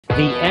The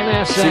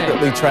NSA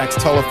secretly tracks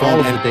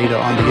telephone and data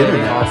on the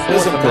internet.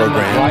 Is a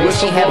program.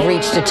 We have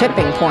reached a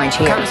tipping point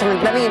here.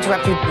 Congressman, let me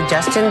interrupt you.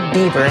 Justin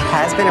Bieber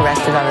has been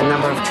arrested on a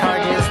number of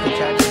charges. The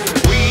judge...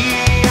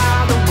 We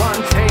are the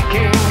ones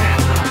taking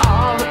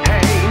all the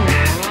pain.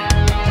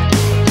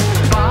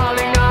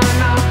 Falling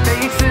on our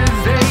faces,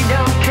 they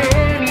don't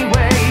care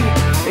anyway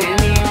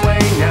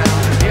now.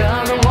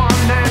 You're the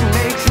one that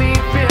makes me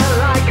feel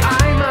like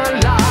I'm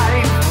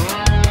alive.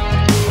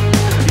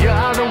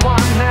 You're the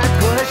one that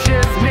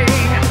pushes me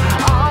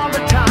all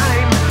the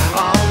time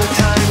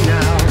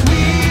now.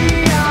 We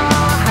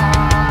are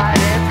hard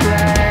at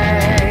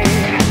play.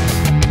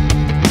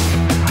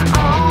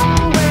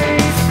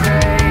 Always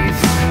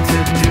praise to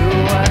do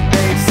what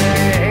they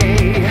say.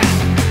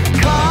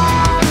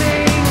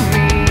 Calling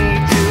me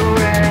to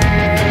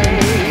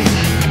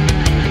rage.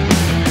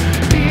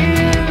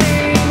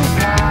 Feeling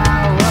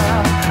power,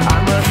 I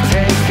must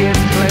take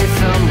its place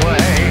some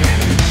way.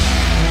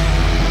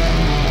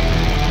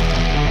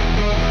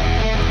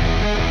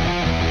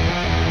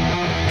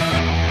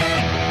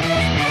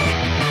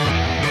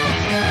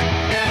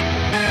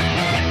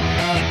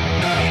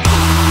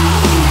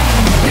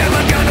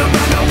 Never gonna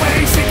run away,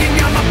 seeking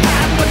out my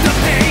path, but the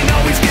pain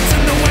always gets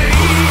in the way.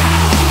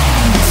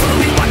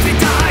 Slowly watch me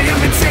die,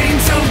 I'm insane,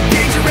 so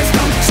dangerous,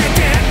 don't you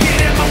dare get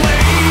in my way.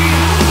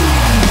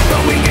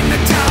 Throwing in the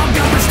towel,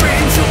 got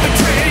restrained, so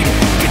betrayed,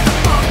 get the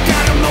fuck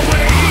out of my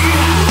way.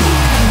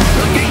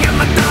 Looking at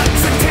my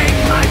thoughts and take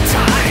my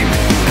time,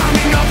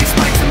 pounding all these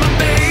spikes in my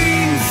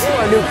veins. There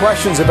are new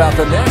questions about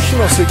the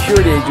National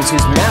Security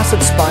Agency's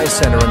massive spy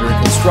center under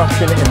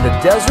construction in the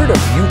desert of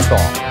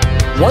Utah.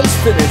 Once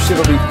finished,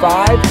 it'll be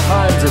 5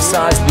 times the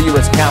size of the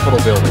U.S. Capitol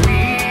building.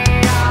 We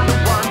are the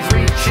ones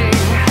reaching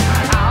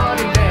out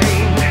in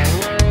vain,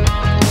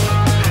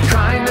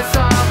 trying to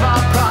solve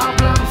our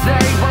problems,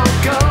 they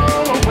won't go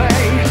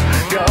away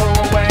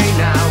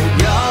now.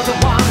 You're the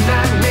one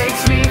that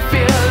makes me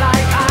feel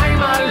like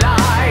I'm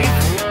alive.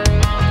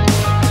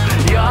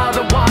 You're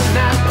the one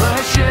that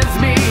pushes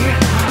me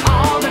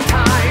all the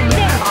time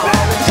now.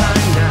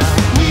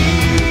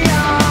 We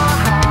are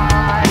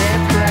hard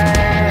at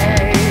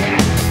play.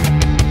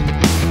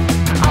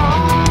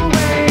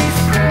 Always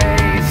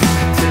praise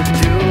to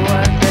do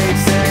what they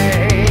say.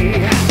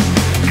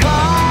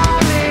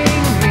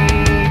 Calling me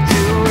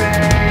to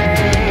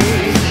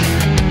rage.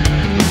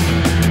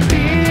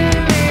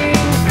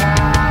 Feeling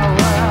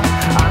power,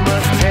 I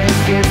must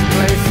take its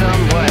place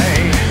some way.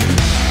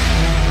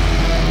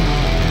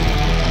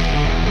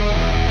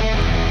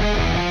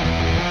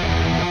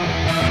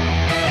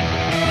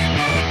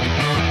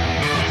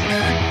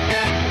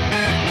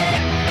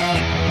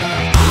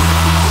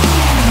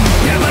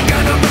 Never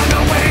gonna run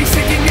away,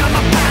 seeking out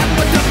my path,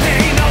 but the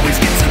pain always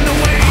gets in the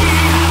way.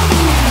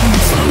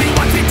 Slowly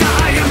watch me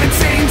die, I'm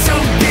insane, so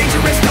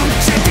dangerous, don't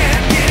you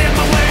dare get in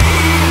my way.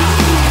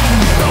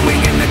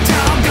 Throwing in the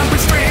towel, got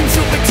restrained,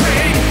 so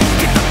betrayed,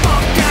 get the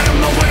fuck out of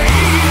my way.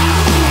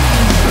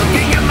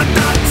 Looking at my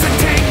thoughts and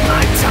take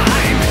my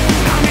time,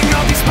 pounding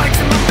all these spikes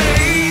in my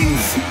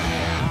veins.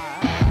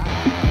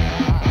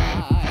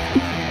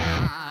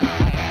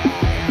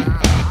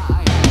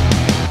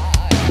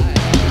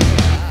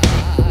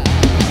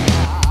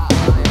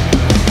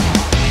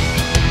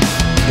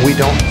 We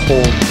don't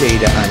hold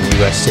data on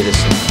U.S.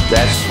 citizens.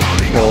 That's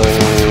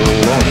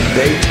baloney.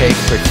 They take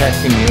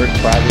protecting your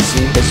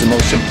privacy as the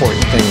most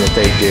important thing that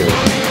they do.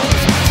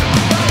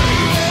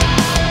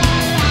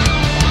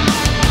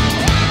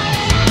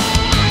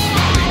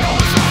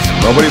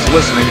 Nobody's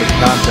listening to the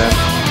content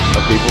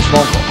of people's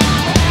phone calls.